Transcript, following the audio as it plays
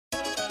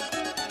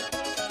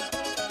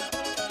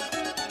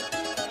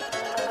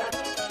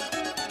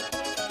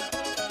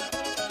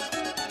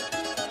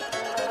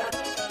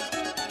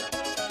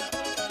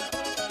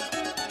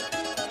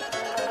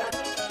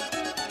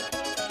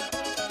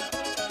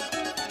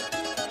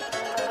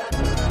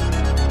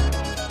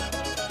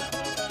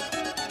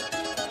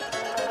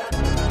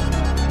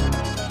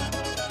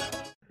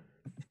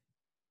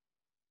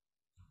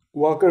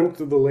Welcome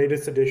to the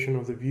latest edition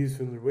of the Views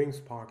from the Wings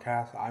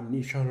podcast. I'm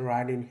Nishan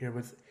riding here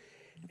with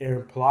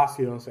Aaron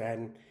Palacios,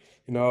 and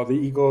the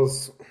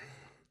Eagles.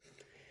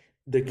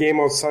 The game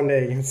on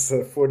Sunday against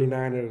the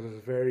 49ers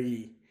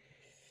was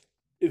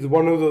it's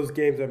one of those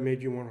games that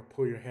made you want to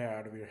pull your hair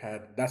out of your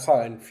head. That's how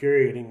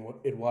infuriating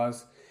it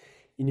was.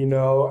 And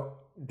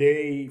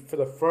they, for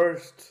the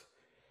first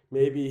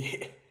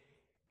maybe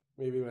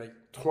maybe like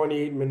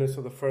 28 minutes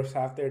of the first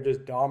half, they're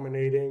just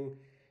dominating.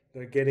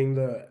 They're getting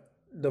the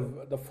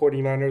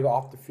 49ers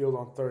off the field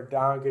on third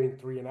down, getting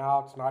three and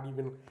outs, not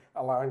even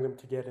allowing them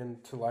to get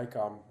into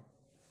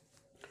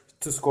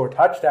to score a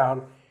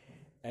touchdown.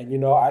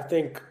 And I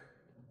think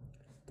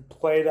the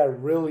play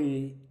that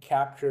really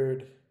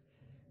captured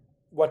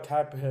what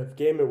type of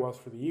game it was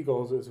for the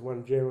Eagles is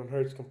when Jalen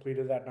Hurts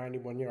completed that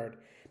 91-yard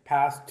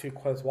pass to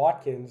Quez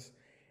Watkins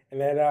and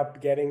ended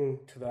up getting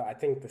to the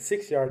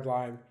 6-yard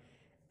line.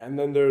 And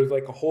then there's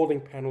like a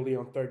holding penalty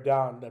on third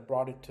down that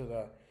brought it to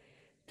the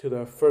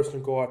first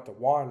and goal at the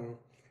 1,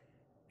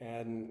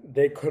 and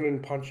they couldn't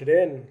punch it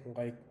in.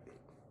 Like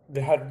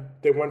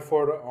they went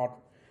for it on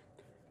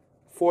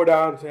 4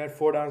 downs. They had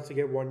 4 downs to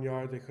get 1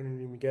 yard. They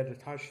couldn't even get a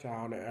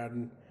touchdown.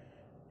 And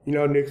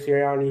Nick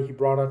Sirianni, he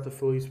brought out the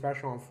Philly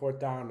special on 4th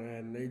down,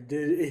 and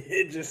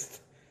it just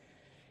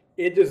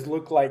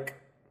looked like,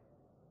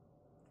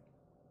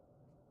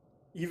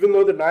 even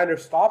though the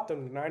Niners stopped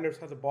them, the Niners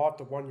had the ball at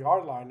the 1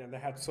 yard line, and they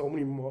had so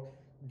many more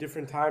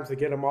different times to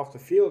get them off the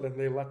field, and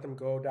they let them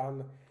go down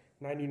the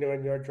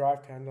 99-yard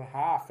drive to end the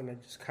half, and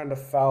it just kind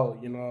of felt,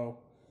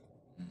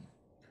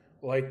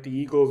 like the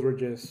Eagles were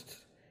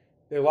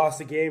they lost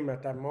the game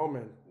at that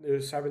moment. It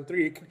was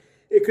 7-3.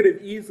 It could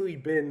have easily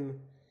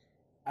been,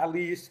 at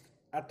least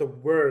at the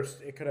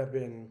worst, it could have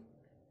been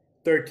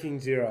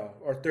 13-0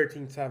 or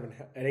 13-7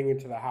 heading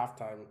into the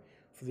halftime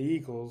for the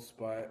Eagles,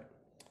 but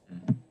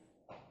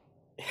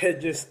it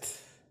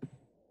just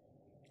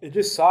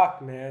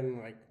sucked,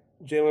 man. Like,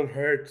 Jalen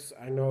Hurts,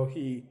 I know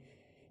he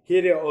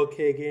had an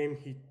okay game.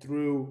 He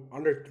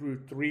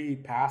underthrew 3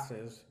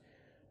 passes.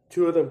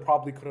 2 of them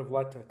probably could have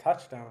led to a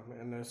touchdown.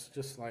 And it's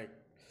just like,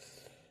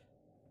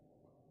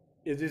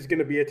 is this going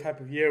to be a type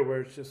of year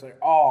where it's just like,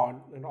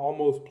 an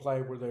almost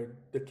play where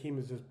the team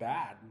is just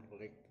bad?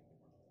 Like,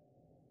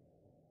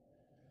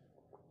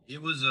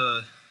 it was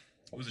a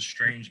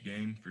strange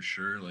game for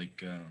sure.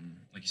 Like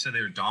you said, they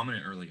were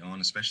dominant early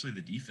on, especially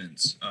the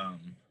defense.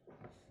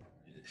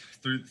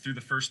 Through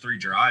the first 3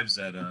 drives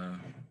that the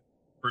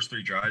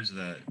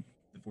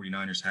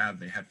 49ers have,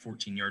 they had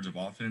 14 yards of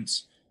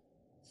offense,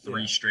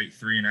 3 straight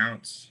 3 and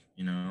outs,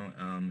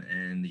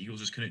 and the Eagles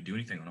just couldn't do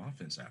anything on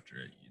offense after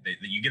it.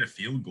 You get a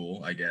field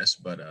goal, I guess,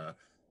 but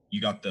you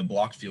got the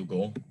blocked field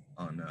goal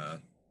on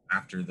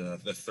after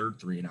the third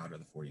 3 and out of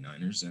the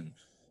 49ers. And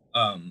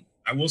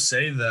I will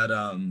say that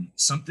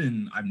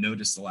something I've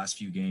noticed the last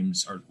few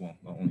games,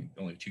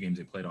 only 2 games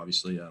they played,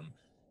 obviously,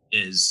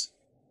 is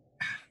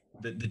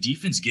the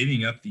defense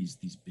giving up these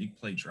big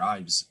play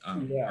drives,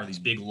 or these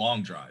big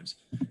long drives.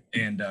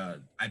 And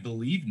I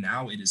believe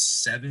now it is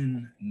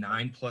 7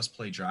 9+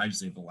 play drives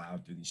they've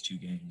allowed through these 2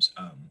 games.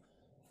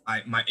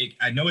 I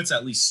know it's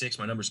at least 6.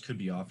 My numbers could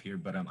be off here,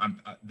 but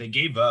they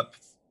gave up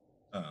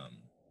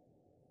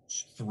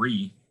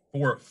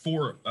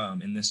 4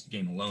 in this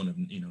game alone of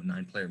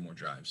 9 play or more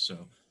drives.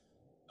 So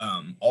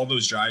all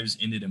those drives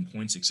ended in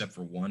points except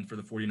for 1 for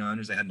the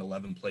 49ers. They had an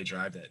 11 play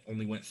drive that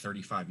only went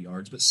 35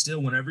 yards. But still,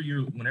 whenever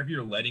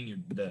you're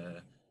letting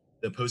the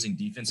opposing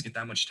defense get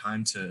that much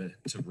time to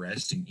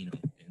rest and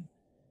and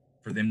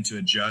for them to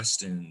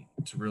adjust and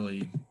to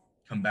really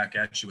come back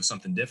at you with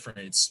something different,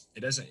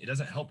 it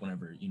doesn't help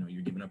whenever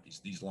you're giving up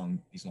these long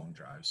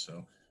drives.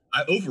 So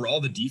overall,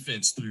 the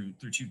defense through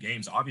 2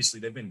 games, obviously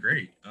they've been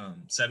great.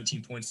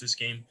 17 points this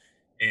game,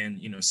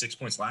 and 6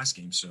 points last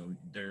game. So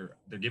they're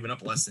giving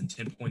up less than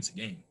 10 points a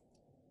game.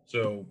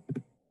 So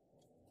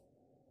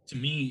to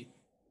me,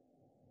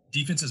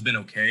 defense has been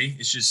okay.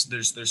 It's just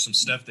there's some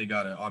stuff they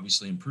gotta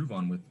obviously improve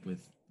on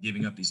with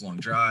giving up these long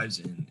drives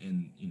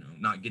and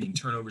not getting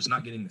turnovers,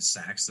 not getting the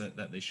sacks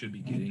that they should be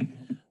getting.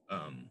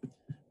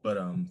 But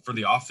for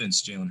the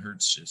offense, Jalen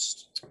Hurts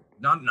just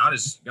not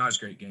as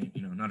great game.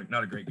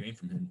 Not a great game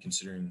from him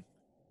considering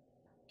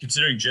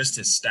just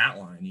his stat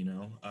line.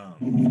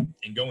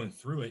 And going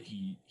through it,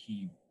 he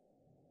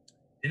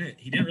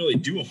didn't really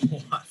do a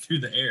whole lot through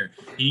the air.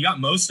 He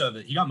got most of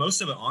it. He got most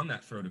of it on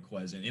that throw to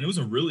Quez, and it was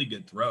a really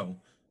good throw.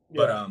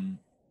 Yeah.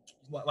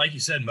 But like you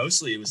said,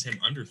 mostly it was him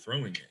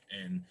underthrowing it,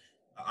 and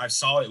I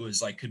saw it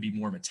was like could be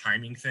more of a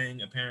timing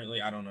thing.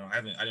 Apparently, I don't know.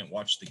 I didn't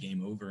watch the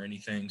game over or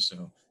anything,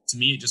 so to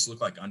me it just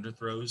looked like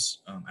underthrows.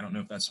 I don't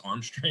know if that's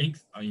arm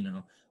strength,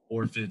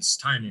 or if it's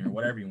timing or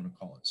whatever you want to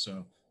call it.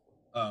 So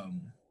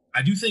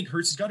I do think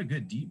Hurts has got a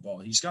good deep ball.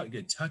 He's got a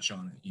good touch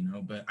on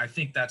it, but I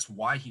think that's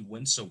why he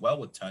wins so well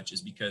with touch,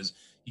 is because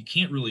he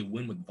can't really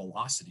win with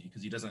velocity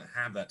because he doesn't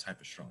have that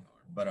type of strong arm.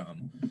 But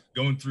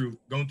going through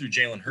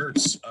Jalen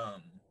Hurts,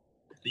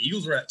 the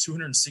Eagles were at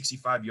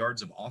 265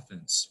 yards of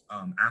offense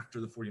after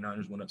the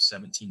 49ers went up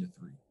 17-3.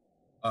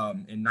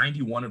 And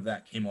 91 of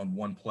that came on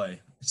 1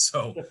 play.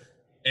 So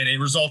and it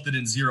resulted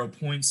in 0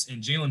 points.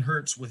 And Jalen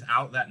Hurts,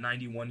 without that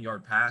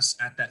 91-yard pass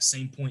at that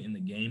same point in the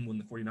game when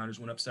the 49ers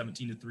went up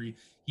 17-3,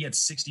 he had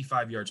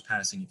 65 yards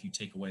passing if you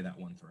take away that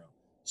one throw.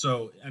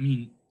 So, I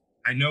mean,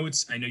 I know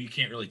you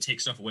can't really take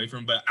stuff away from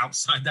him, but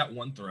outside that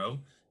one throw,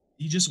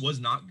 he just was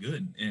not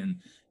good. And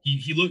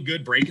he looked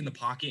good breaking the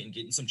pocket and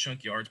getting some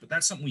chunk yards, but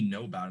that's something we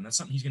know about him. That's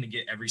something he's going to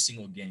get every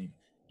single game.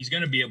 He's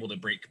going to be able to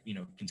break,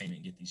 containment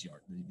and get these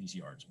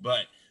yards.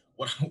 But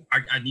what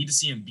I need to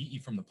see him beat you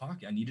from the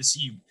pocket. I need to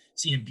see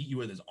him beat you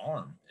with his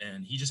arm,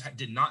 and he just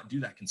did not do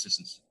that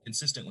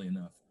consistently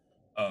enough.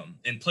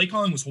 And play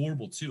calling was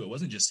horrible too. It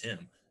wasn't just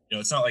him.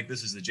 It's not like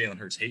this is the Jalen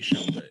Hurts hate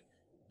show,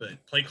 but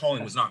play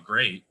calling was not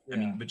great. Yeah. I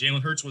mean, but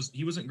Jalen Hurts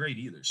wasn't great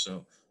either.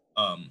 So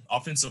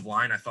offensive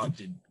line I thought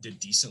did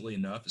decently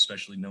enough,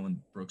 especially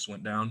knowing Brooks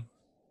went down.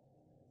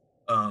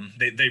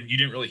 You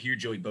didn't really hear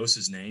Joey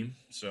Bosa's name,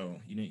 so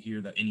you didn't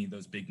hear that any of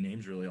those big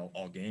names really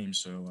all game.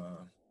 So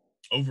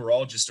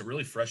overall, just a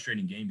really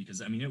frustrating game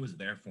because I mean it was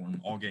there for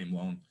him all game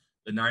long.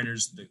 The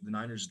Niners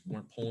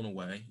weren't pulling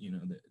away.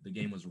 The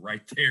game was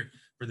right there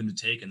for them to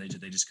take, and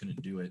they just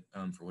couldn't do it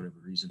for whatever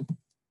reason.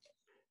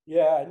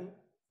 Yeah,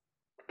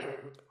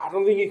 I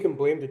don't think you can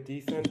blame the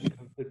defense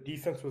because the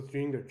defense was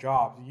doing their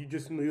job. You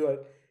just knew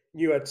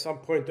at some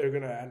point they're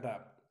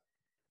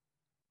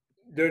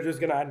just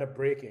gonna end up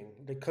breaking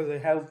because they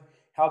held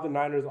the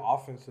Niners'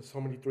 offense to so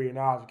many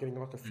 3-and-outs, getting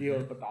off the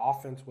field, but the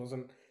offense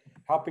wasn't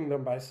helping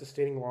them by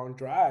sustaining long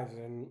drives.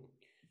 And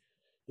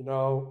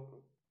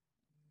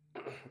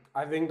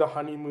I think the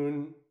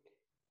honeymoon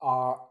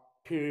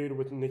period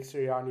with Nick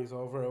Sirianni is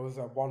over. It was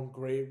a one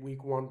great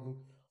week one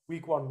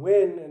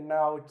win, and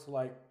now it's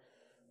like,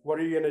 what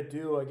are you gonna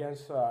do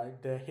against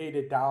the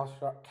hated Dallas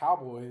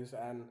Cowboys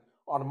and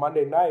on a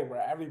Monday night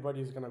where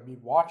everybody's gonna be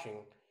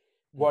watching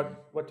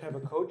what type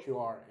of coach you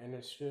are? And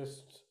it's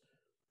just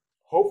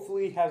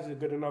hopefully he has a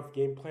good enough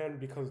game plan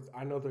because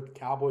I know the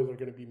Cowboys are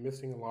gonna be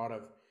missing a lot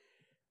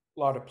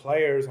of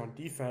players on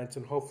defense,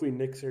 and hopefully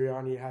Nick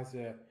Sirianni has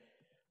a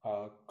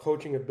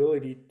coaching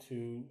ability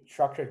to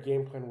structure a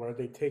game plan where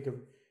they take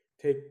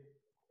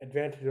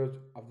advantage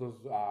of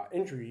those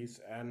injuries.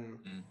 And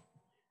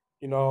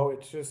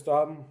it's just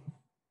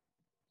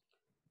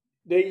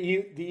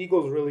the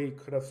Eagles really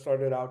could have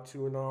started out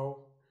 2-0,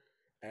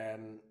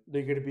 and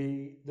they could have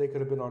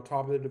been on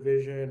top of the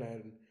division,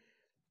 and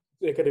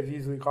they could have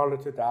easily gone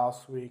into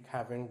Dallas week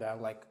having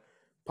that like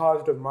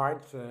positive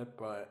mindset,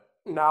 but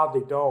now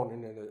they don't,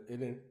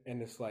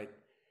 and it's like,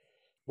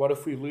 what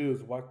if we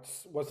lose?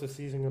 What's the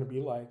season going to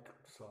be like?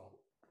 So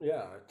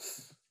yeah,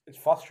 it's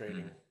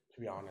frustrating to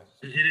be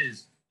honest. It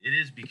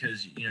is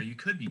because you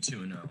could be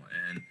 2-0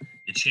 and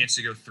a chance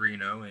to go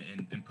 3-0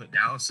 and put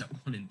Dallas at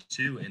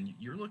 1-2, and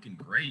you're looking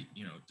great,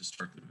 to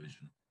start the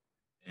division.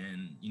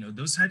 And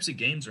those types of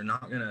games are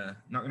not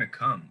gonna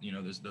come.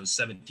 Those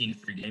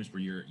 17-3 games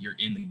where you're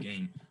in the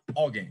game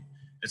all game.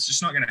 It's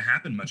just not gonna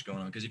happen much going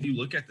on because if you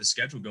look at the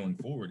schedule going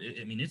forward,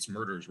 it's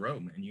murderer's row,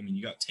 man.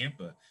 You got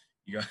Tampa,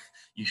 you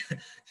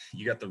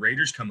got the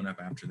Raiders coming up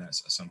after that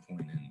at some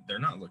point, and they're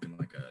not looking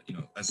like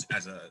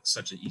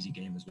such an easy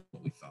game as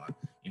what we thought.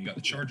 And you got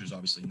the Chargers,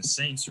 obviously, and the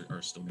Saints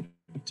are still going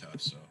to be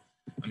tough. So,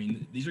 I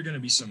mean, these are going to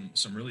be some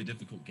really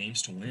difficult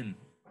games to win.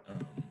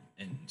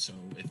 And so,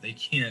 if they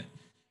can't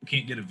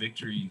get a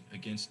victory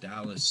against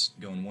Dallas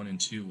going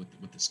 1-2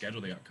 with the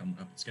schedule they got coming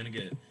up,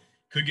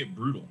 could get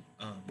brutal.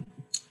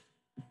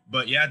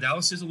 But yeah,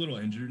 Dallas is a little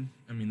injured.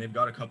 I mean, they've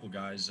got a couple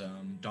guys.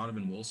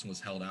 Donovan Wilson was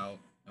held out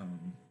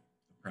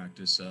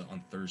practice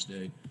on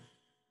Thursday.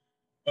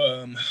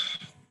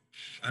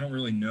 I don't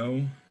really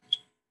know.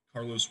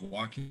 Carlos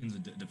Watkins, a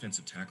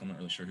defensive tackle. I'm not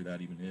really sure who that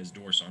even is.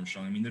 Doris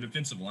Armstrong. I mean, the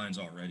defensive line's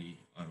already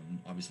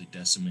obviously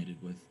decimated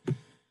with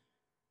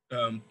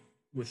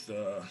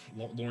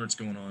Lawrence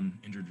going on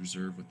injured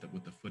reserve with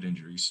the foot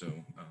injury. So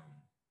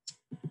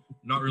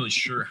not really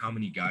sure how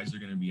many guys are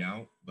going to be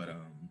out, but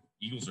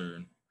Eagles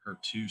are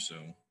hurt too. So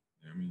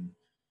I mean,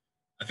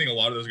 I think a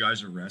lot of those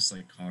guys are rest,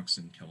 like Cox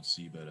and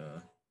Kelsey, but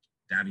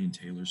Davian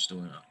Taylor's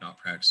still not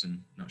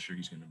practicing. Not sure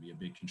he's going to be a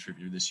big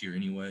contributor this year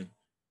anyway.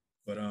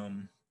 But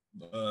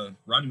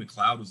Rodney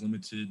McLeod was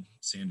limited.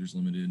 Sanders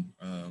limited.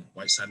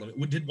 Whiteside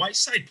limited. Did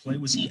Whiteside play?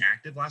 Was he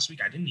active last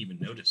week? I didn't even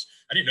notice.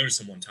 I didn't notice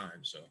him one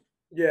time. So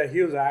yeah,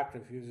 he was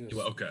active. He was just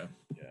okay.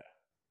 Yeah,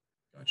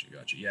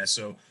 gotcha. Yeah,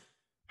 so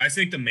I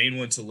think the main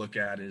one to look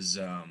at is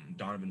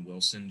Donovan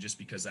Wilson, just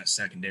because that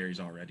secondary is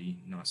already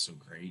not so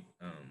great.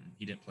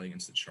 He didn't play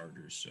against the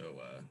Chargers, so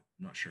I'm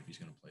not sure if he's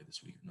going to play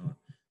this week or not.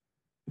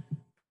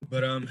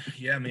 But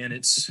yeah, man,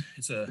 it's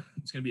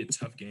gonna be a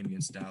tough game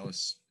against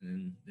Dallas,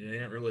 and they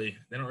don't really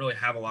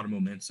have a lot of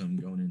momentum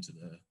going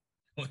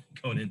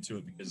into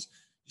it because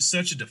it's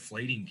such a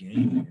deflating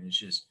game. Man. It's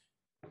just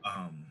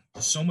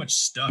so much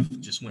stuff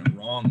just went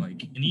wrong.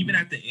 Like, and even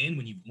at the end,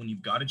 when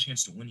you've got a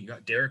chance to win, you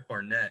got Derek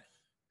Barnett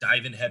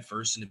diving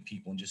headfirst into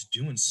people and just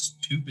doing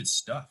stupid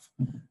stuff.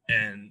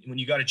 And when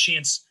you got a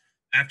chance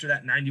after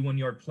that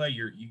 91-yard play,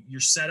 you're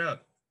set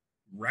up.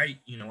 Right,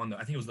 on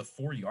I think it was the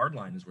 4-yard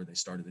line is where they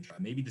started the drive,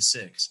 maybe the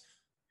 6,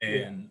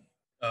 and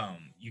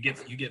you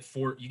get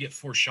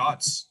four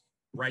shots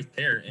right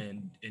there,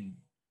 and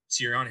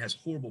Sirianni has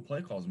horrible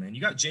play calls, man.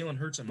 You got Jalen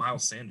Hurts and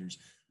Miles Sanders.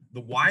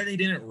 The why they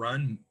didn't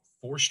run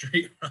 4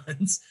 straight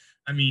runs,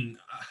 I mean,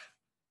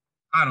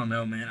 I don't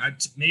know, man.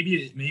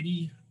 Maybe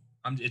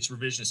it's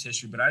revisionist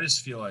history, but I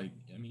just feel like,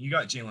 I mean, you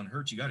got Jalen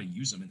Hurts, you got to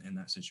use him in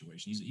that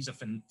situation. He's a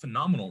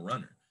phenomenal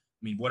runner.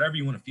 I mean, whatever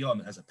you want to feel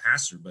him as a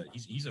passer, but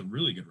he's a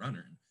really good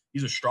runner.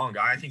 He's a strong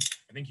guy. I think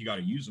you got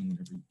to use him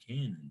whenever you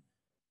can.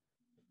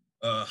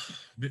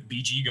 And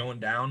BG going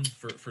down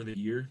for the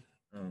year.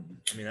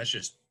 I mean, that's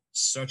just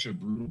such a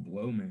brutal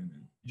blow,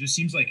 man. It just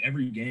seems like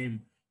every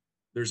game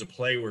there's a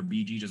play where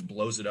BG just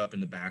blows it up in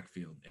the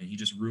backfield and he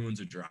just ruins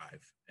a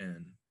drive.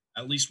 And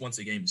at least once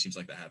a game, it seems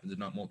like that happens, if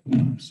not multiple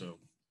times. So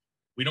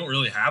we don't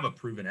really have a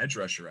proven edge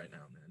rusher right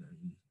now, man. I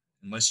mean,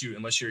 unless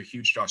you're a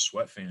huge Josh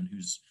Sweat fan,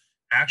 who's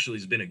actually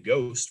has been a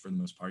ghost for the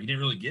most part. He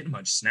didn't really get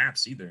much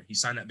snaps either. He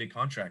signed that big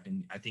contract,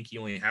 and I think he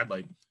only had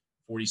like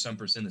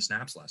 40-some% of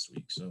snaps last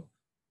week. So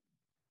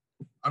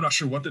I'm not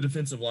sure what the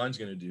defensive line's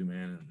going to do,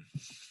 man. And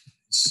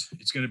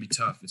it's going to be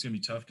tough. It's going to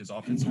be tough because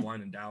offensive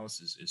line in Dallas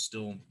is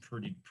still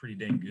pretty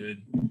dang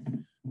good.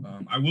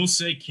 I will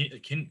say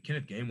Kenneth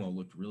Gainwell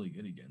looked really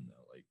good again,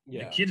 though. Like,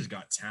 the kid has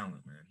got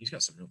talent, man. He's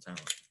got some real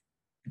talent.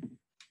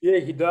 Yeah,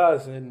 he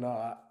does. And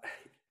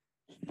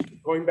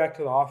going back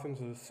to the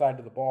offensive side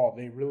of the ball,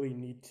 they really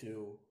need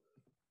to,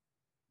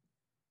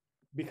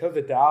 because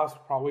the Dallas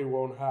probably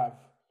won't have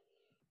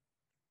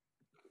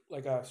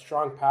like a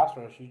strong pass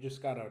rush. You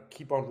just gotta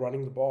keep on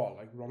running the ball,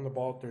 like run the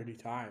ball 30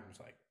 times,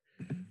 like.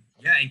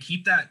 Yeah, and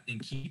keep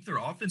their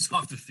offense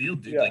off the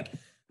field, dude. Yeah. Like,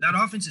 that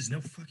offense is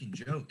no fucking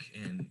joke,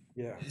 and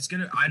it's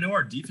gonna. I know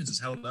our defense is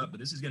held up,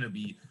 but this is gonna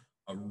be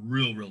a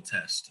real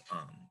test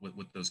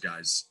with those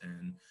guys.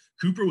 And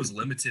Cooper was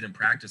limited in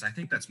practice. I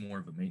think that's more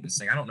of a maintenance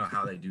thing. I don't know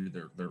how they do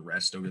their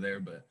rest over there,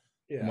 but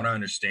from what I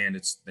understand,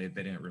 it's they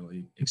didn't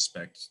really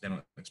expect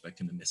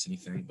him to miss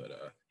anything. But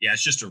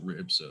it's just a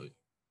rib, so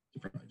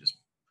it's probably just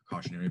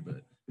precautionary.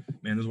 But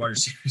man, those wide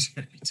receivers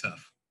are gonna be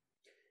tough.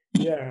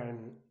 Yeah,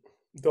 and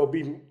they'll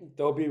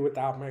be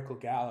without Michael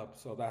Gallup,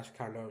 so that's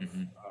kind of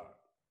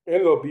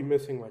and they'll be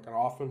missing like an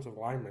offensive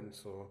lineman.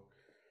 So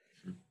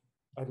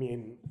I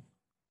mean,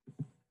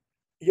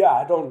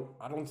 I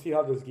don't see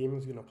how this game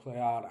is gonna play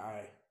out.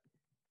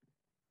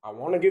 I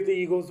want to give the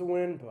Eagles a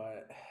win,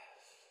 but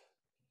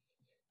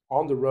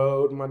on the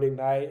road Monday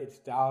night, it's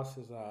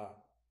Dallas's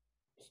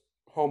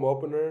home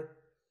opener.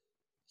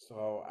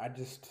 So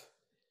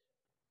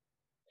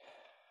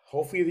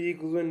hopefully the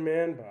Eagles win,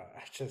 man. But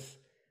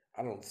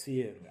I don't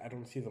see it. I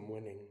don't see them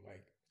winning.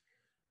 Like,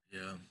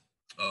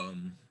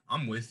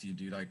 I'm with you,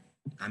 dude.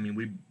 I mean,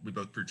 we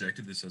both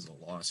projected this as a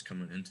loss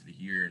coming into the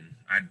year,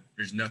 and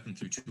there's nothing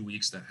through 2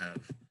 weeks that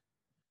have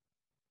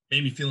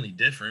made me feel any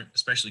different,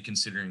 especially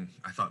considering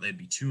I thought they'd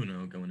be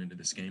 2-0 going into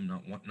this game,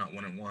 not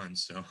 1-1.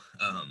 So,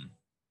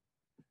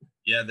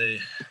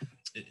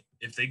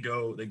 if they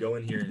go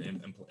in here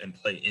and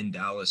play in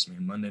Dallas,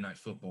 man, Monday Night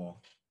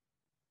Football,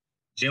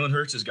 Jalen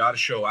Hurts has got to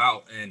show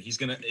out, and it's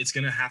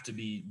gonna have to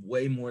be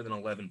way more than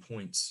 11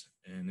 points,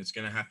 and it's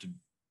gonna have to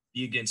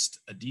be against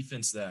a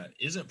defense that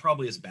isn't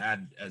probably as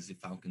bad as the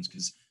Falcons,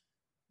 because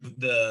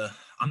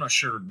I'm not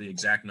sure the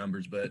exact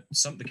numbers, but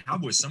the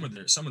Cowboys, some of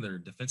their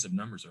defensive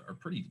numbers are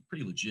pretty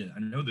legit. I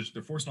know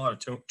they're forcing a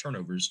lot of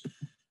turnovers,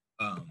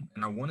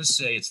 and I want to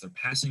say it's their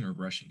passing or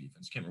rushing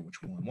defense. Can't remember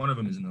which one. One of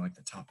them is in like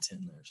the top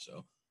 10 there.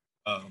 So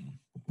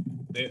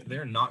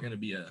they're not going to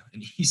be an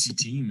easy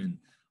team. And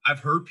I've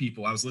heard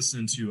people. I was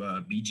listening to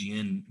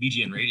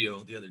BGN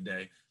radio the other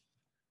day,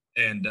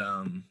 and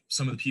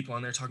some of the people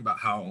on there talk about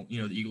how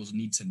the Eagles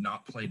need to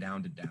not play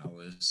down to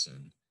Dallas,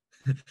 and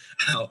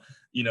how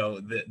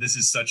this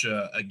is such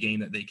a game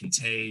that they can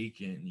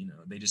take, and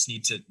they just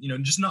need to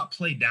just not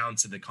play down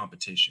to the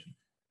competition.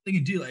 They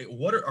can do, like,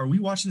 what are we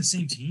watching the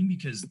same team?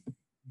 Because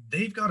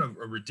they've got a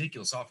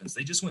ridiculous offense.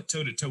 They just went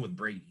toe to toe with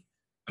Brady.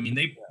 I mean,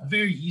 they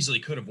very easily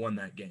could have won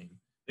that game.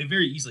 They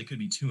very easily could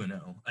be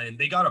 2-0, and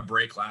they got a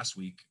break last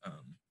week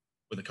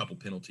with a couple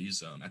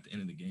penalties at the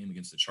end of the game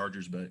against the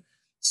Chargers, but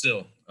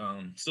still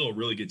a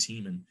really good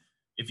team. And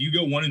if you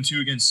go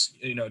 1-2 against,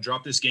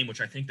 drop this game,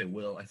 which I think they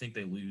will, I think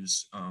they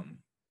lose.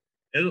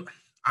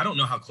 I don't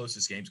know how close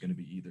this game's going to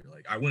be either.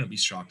 Like, I wouldn't be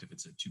shocked if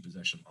it's a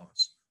 2-possession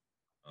loss.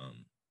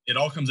 It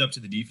all comes up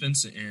to the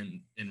defense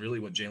and really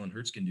what Jalen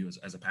Hurts can do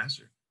as a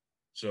passer.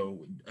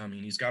 So, I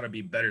mean, he's got to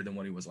be better than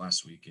what he was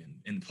last week,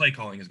 and the play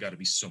calling has got to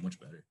be so much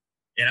better.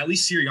 And at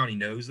least Sirianni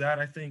knows that,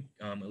 I think,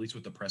 at least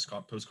with the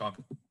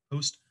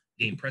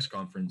post-game press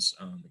conference,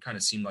 it kind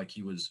of seemed like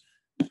he was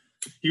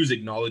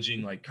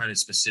acknowledging, like, kind of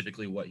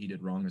specifically what he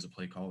did wrong as a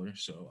play caller.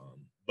 So,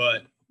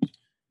 but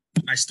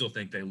I still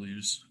think they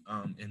lose.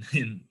 And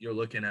then you're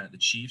looking at the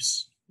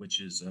Chiefs, which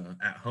is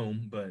at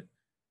home, but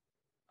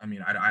I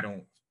mean, I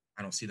don't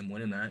see them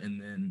winning that. And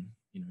then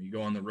you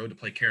go on the road to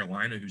play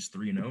Carolina, who's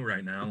 3-0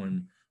 right now,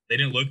 and they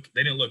didn't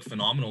look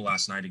phenomenal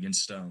last night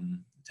against the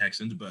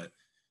Texans, but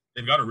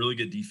they've got a really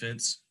good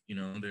defense.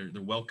 They're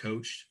well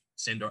coached.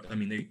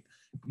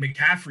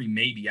 McCaffrey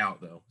may be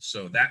out though,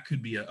 so that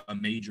could be a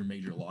major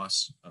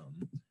loss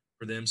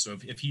for them. So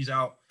if he's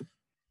out,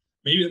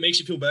 maybe it makes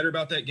you feel better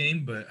about that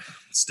game, but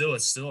still,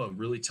 it's still a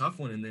really tough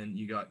one. And then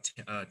you got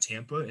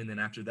Tampa, and then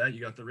after that,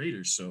 you got the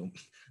Raiders. So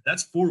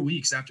that's 4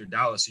 weeks after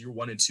Dallas. So you're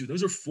 1-2.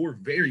 Those are four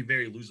very,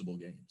 very losable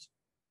games.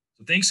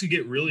 So things could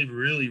get really,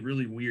 really,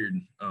 really weird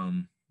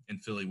in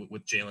Philly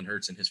with Jalen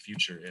Hurts and his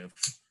future if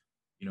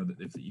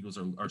if the Eagles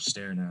are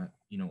staring at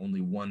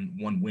only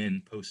one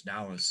win post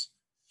Dallas.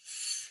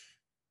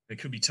 It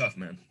could be tough,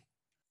 man.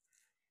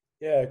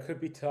 Yeah, it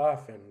could be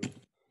tough, and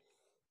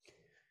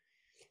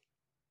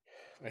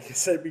like I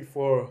said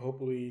before,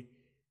 hopefully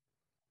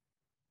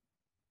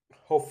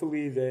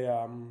they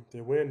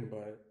win,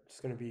 but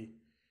it's gonna be.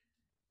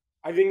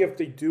 I think if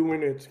they do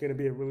win, it's gonna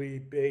be a really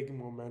big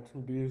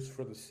momentum boost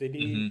for the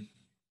city, Mm-hmm.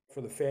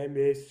 for the fan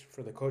base,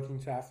 for the coaching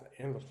staff,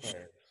 and the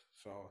players.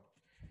 So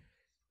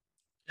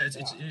Yeah,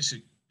 yeah,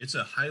 it's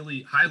a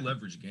high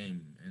leverage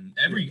game, and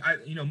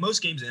yeah,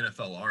 most games in the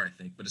NFL are, I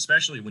think, but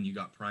especially when you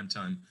got prime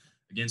time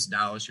against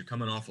Dallas, you're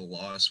coming off a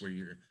loss where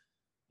you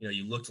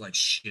looked like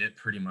shit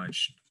pretty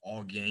much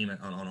all game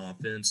on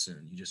offense,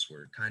 and you just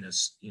were kind of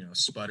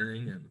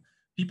sputtering, and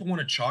people want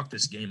to chalk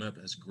this game up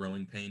as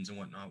growing pains and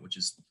whatnot, which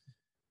is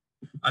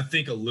I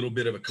think a little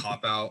bit of a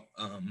cop out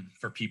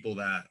for people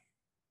that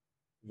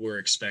were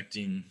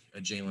expecting a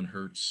Jalen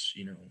Hurts,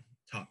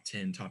 top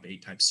 10, top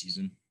 8 type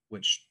season,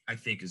 which I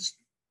think is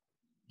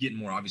getting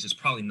more obvious. It's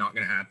probably not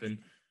going to happen.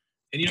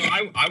 And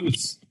I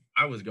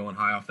was going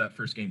high off that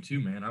first game too,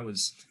 man. I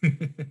was,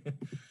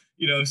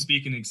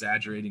 speaking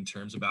exaggerating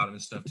terms about him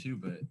and stuff too.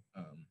 But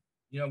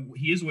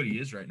he is what he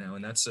is right now,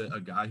 and that's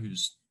a guy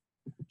who's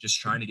just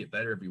trying to get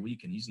better every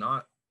week. And he's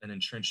not an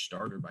entrenched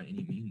starter by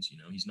any means.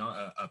 He's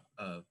not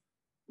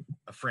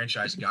a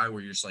franchise guy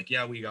where you're just like,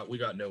 yeah, we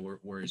got no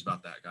worries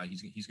about that guy.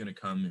 He's going to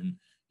come and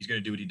he's going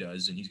to do what he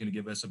does, and he's going to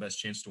give us the best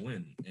chance to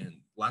win. And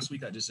last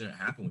week that just didn't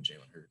happen with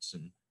Jalen Hurts,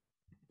 and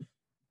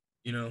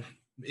you know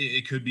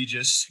it could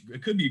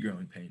be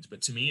growing pains,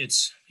 but to me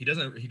it's he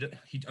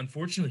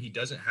unfortunately he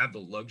doesn't have the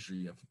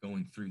luxury of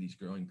going through these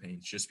growing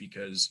pains just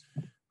because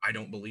I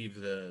don't believe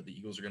the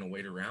Eagles are going to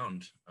wait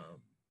around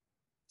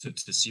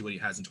to see what he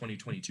has in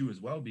 2022 as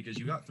well, because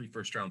you got 3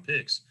 first round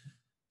picks.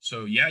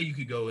 So yeah, you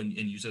could go and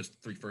use those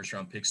 3 first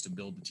round picks to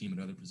build the team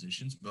at other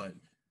positions, but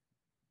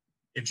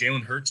if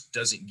Jalen Hurts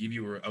doesn't give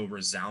you a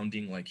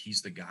resounding like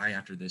he's the guy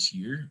after this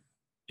year,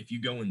 if you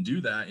go and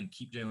do that and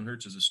keep Jalen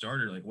Hurts as a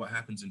starter, like what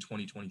happens in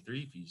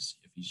 2023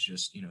 if he's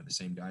just the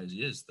same guy as he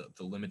is,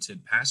 the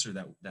limited passer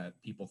that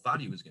people thought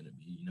he was going to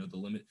be,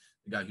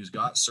 the guy who's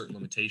got certain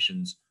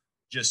limitations,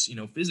 just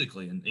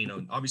physically,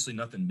 and obviously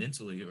nothing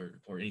mentally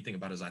or anything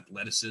about his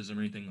athleticism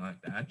or anything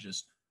like that,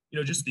 just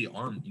the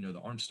arm,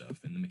 the arm stuff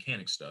and the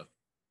mechanic stuff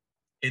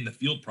and the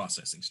field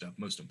processing stuff,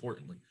 most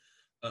importantly.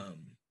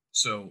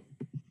 So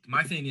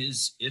my thing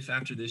is, if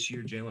after this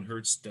year Jalen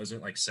Hurts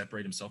doesn't like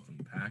separate himself from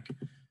the pack,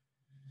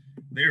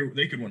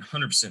 they could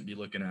 100% be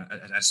looking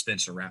at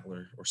Spencer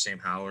Rattler or Sam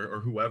Howell or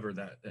whoever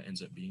that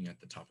ends up being at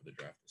the top of the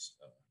draft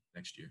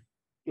next year.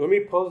 let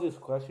me pose this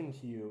question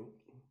to you.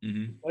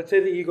 Mm-hmm. Let's say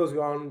the Eagles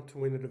go on to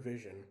win the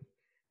division,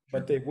 Sure.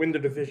 but they win the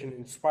division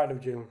in spite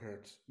of Jalen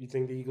Hurts. You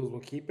think the Eagles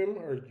will keep him,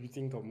 or do you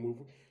think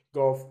they'll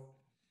go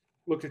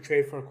look to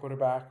trade for a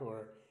quarterback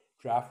or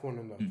draft one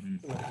in the,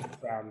 Mm-hmm. in the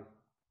first round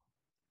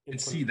in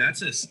And see,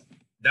 2020?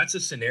 that's a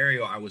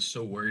scenario I was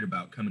so worried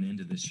about coming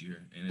into this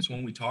year, and it's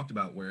one we talked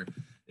about where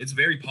it's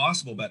very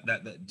possible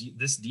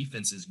this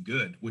defense is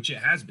good, which it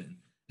has been,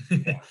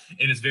 Yeah,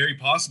 and it's very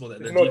possible that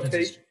there's their no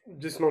defense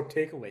is. no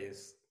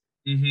takeaways.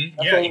 That's the Yeah, only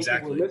thing we're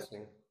exactly.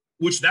 missing.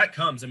 Which that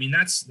comes. I mean,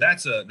 Yeah,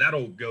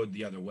 that'll go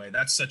the other way.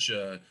 That's such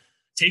a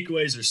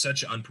takeaways are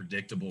such an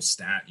unpredictable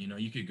stat.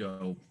 You could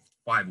go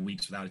 5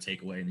 weeks without a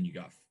takeaway, and then you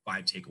got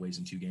 5 takeaways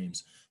in 2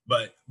 games.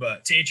 But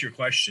to answer your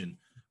question,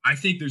 I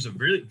think there's a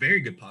very very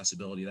good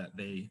possibility that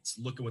they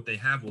look at what they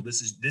have. Well,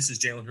 this is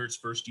Jalen Hurts'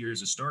 first year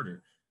as a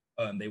starter.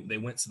 They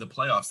went to the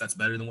playoffs. That's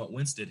better than what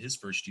Wentz did his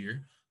first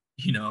year.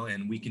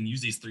 And we can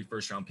use these 3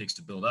 first round picks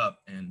to build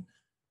up. And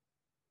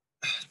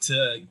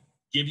to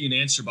give you an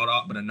answer, but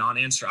a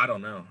non-answer, I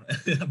don't know.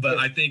 But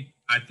I think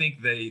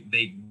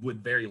they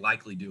would very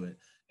likely do it,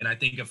 and I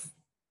think if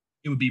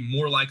it would be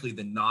more likely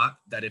than not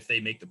that if they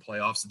make the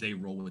playoffs, they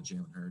roll with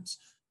Jalen Hurts,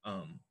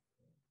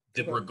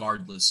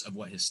 regardless of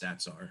what his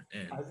stats are,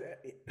 and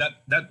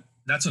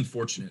that's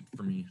unfortunate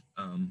for me.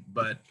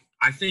 But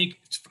I think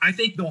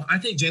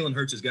Jalen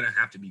Hurts is going to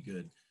have to be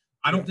good.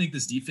 I yeah. don't think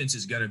this defense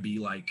is going to be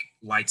like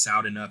lights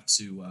out enough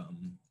to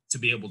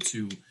be able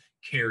to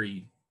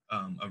carry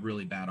a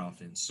really bad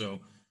offense. So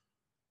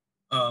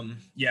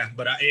yeah,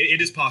 but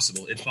it is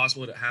possible. It's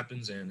possible that it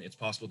happens, and it's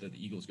possible that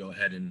the Eagles go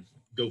ahead and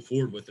go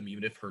forward with them,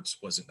 even if Hurts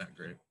wasn't that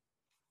great.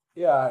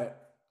 Yeah,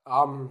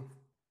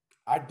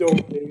 I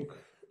don't think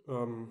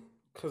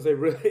because they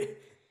really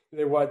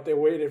they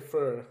waited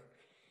for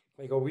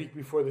like a week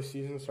before the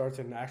season starts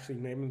and actually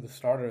name him the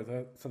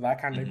starter. So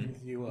that kind of Mm-hmm.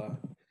 gives you a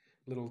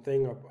little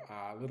thing of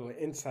a little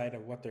insight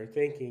of what they're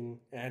thinking.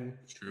 And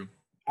It's true.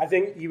 I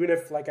think even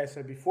if, like I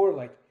said before,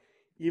 like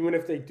even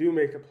if they do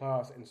make the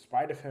playoffs in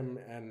spite of him,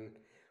 and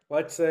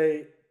let's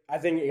say I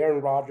think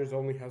Aaron Rodgers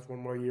only has one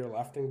more year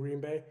left in Green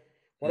Bay,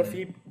 What if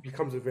he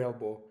becomes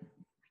available?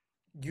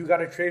 You got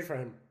to trade for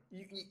him.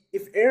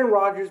 If Aaron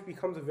Rodgers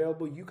becomes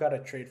available, you got to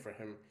trade for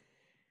him.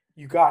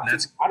 You got And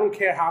to. I don't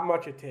care how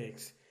much it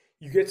takes.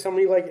 You get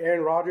somebody like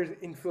Aaron Rodgers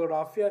in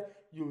Philadelphia,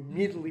 you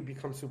immediately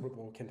become Super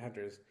Bowl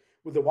contenders.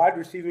 With the wide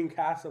receiving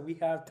cast that we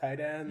have, tight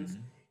ends,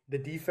 the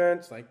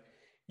defense, like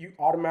you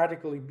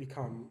automatically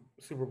become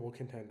Super Bowl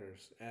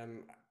contenders. And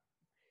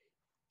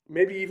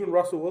maybe even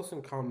Russell Wilson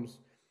becomes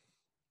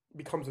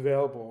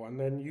available, and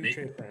then you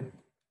trade for him.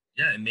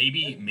 Yeah, and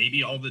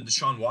maybe all the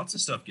Deshaun Watson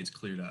stuff gets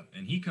cleared up,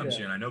 and he comes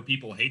here. Yeah. And I know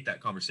people hate that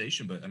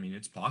conversation, but I mean,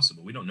 it's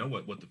possible. We don't know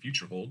what the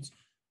future holds.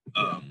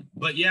 Yeah.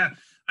 But yeah,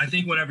 I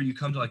think whenever you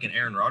come to like an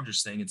Aaron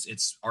Rodgers thing,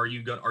 it's are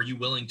you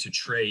willing to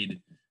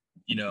trade,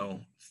 a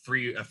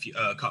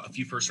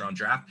few first round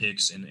draft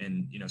picks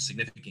and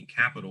significant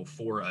capital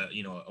for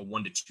a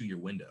 1 to 2 year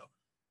window,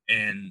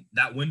 and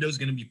that window is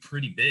going to be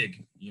pretty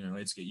big.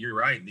 You're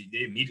right.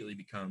 They immediately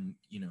become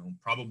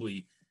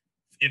probably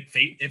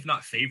if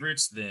not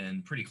favorites,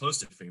 then pretty close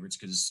to favorites,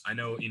 because I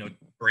know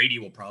Brady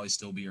will probably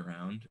still be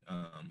around,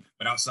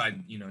 but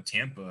outside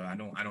Tampa, I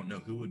don't know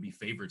who would be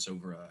favorites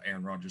over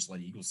Aaron Rodgers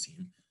led Eagles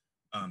team.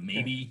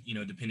 Maybe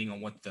depending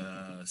on what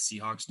the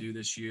Seahawks do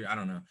this year, I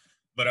don't know,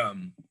 but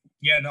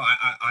yeah, no,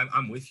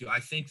 I'm with you. I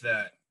think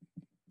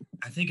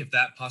if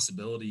that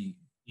possibility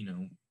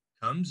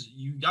comes,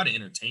 you got to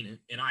entertain it,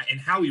 and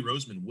Howie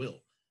Roseman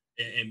will,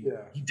 and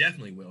he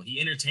definitely will.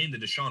 He entertained the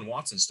Deshaun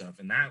Watson stuff,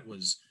 and that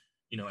was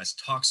as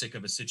toxic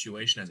of a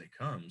situation as it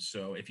comes.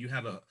 So if you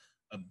have a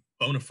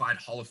bona fide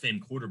Hall of Fame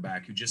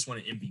quarterback who just won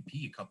an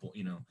MVP,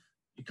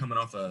 coming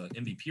off a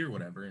MVP or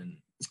whatever, and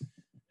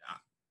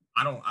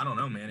I don't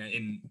know, man.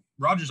 And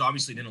Rodgers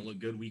obviously didn't look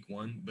good week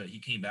 1, but he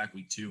came back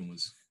week 2 and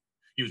was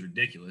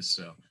ridiculous.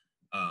 So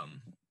I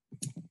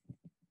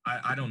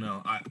don't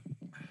know.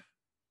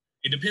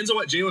 It depends on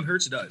what Jalen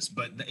Hurts does,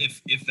 but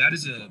if that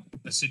is a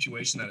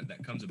situation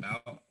that comes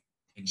about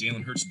and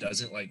Jalen Hurts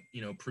doesn't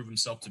prove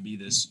himself to be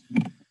this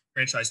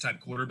franchise type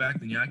quarterback,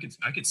 then yeah,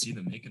 I could see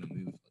them making a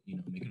move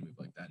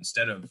like that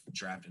instead of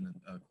drafting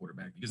a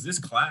quarterback, because this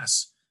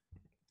class,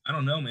 I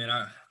don't know, man.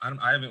 I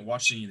haven't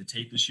watched any of the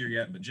tape this year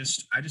yet, but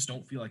I just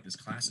don't feel like this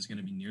class is going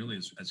to be nearly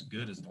as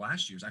good as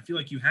last year's. I feel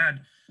like you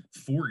had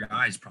 4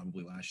 guys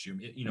probably last year,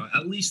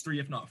 at least 3,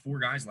 if not 4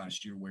 guys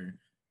last year where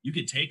you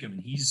could take him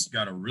and he's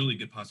got a really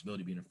good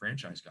possibility of being a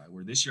franchise guy,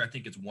 where this year I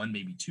think it's 1,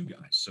 maybe 2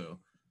 guys. So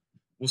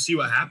we'll see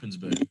what happens,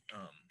 but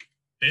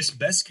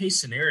best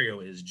case scenario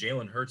is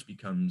Jalen Hurts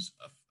becomes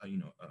a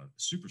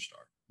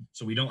superstar,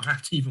 so we don't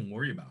have to even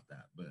worry about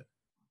that. But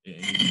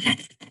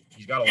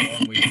he's got a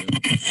long way to go.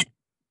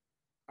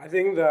 I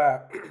think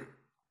that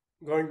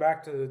going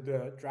back to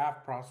the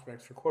draft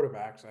prospects for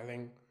quarterbacks, I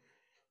think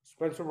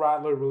Spencer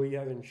Rattler really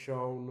hasn't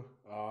shown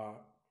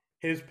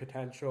his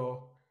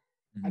potential.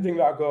 I think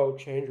that'll go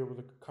change over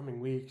the coming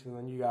weeks, and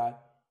then you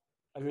got,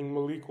 I think,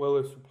 Malik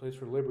Willis, who plays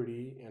for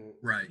Liberty, and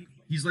right,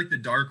 he's like the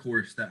dark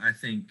horse that I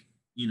think.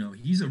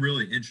 He's a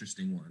really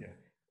interesting one. Yeah.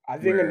 I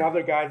think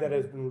another guy that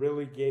has been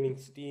really gaining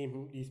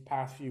steam these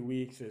past few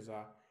weeks is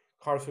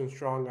Carson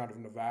Strong out of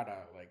Nevada.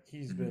 Like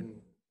he's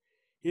been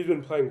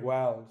playing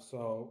well.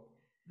 So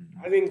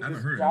I think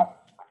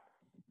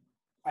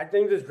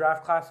this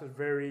draft class is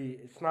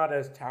it's not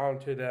as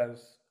talented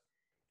as,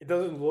 it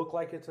doesn't look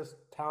like it's as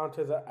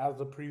talented as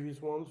the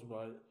previous ones,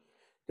 but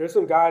there's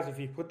some guys, if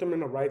you put them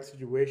in the right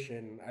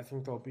situation, I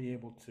think they'll be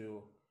able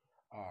to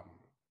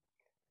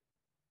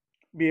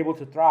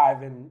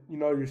thrive. And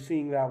you're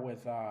seeing that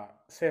with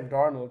Sam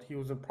Darnold. He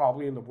was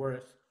probably in the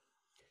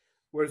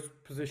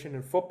worst position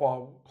in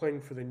football,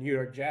 playing for the New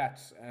York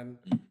Jets, and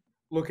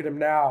look at him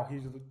now. He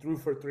threw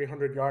for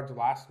 300 yards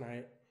last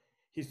night.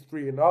 He's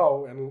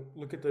 3-0, and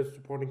look at the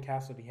supporting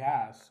cast that he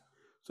has.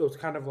 So it's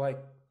kind of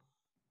like,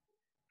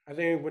 I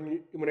think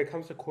when it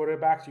comes to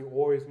quarterbacks, you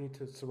always need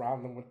to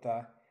surround them with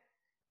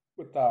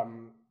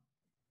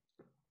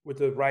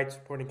the right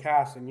supporting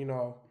cast. And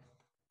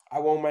I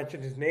won't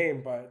mention his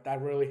name, but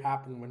that really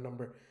happened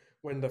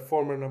when the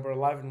former number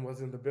 11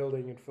 was in the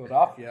building in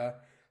Philadelphia.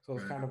 So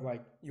it's kind of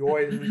like you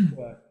always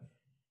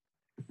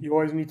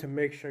need to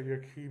make sure your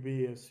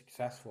QB is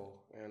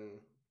successful, and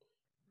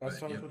that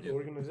starts with the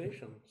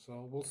organization.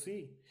 So we'll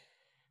see,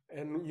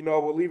 and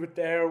we'll leave it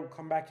there. We'll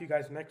come back to you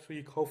guys next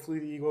week. Hopefully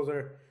the Eagles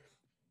are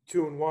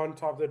 2-1,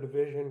 top of the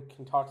division,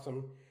 can talk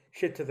some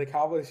shit to the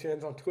Cowboys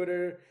fans on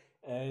Twitter,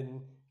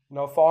 and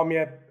follow me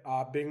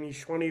at Big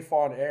Niche 20.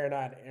 Follow Aaron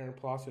at Aaron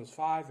Palacios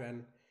 5,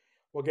 and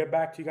we'll get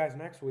back to you guys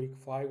next week.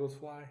 Fly Eagles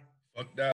fly. Fuck that.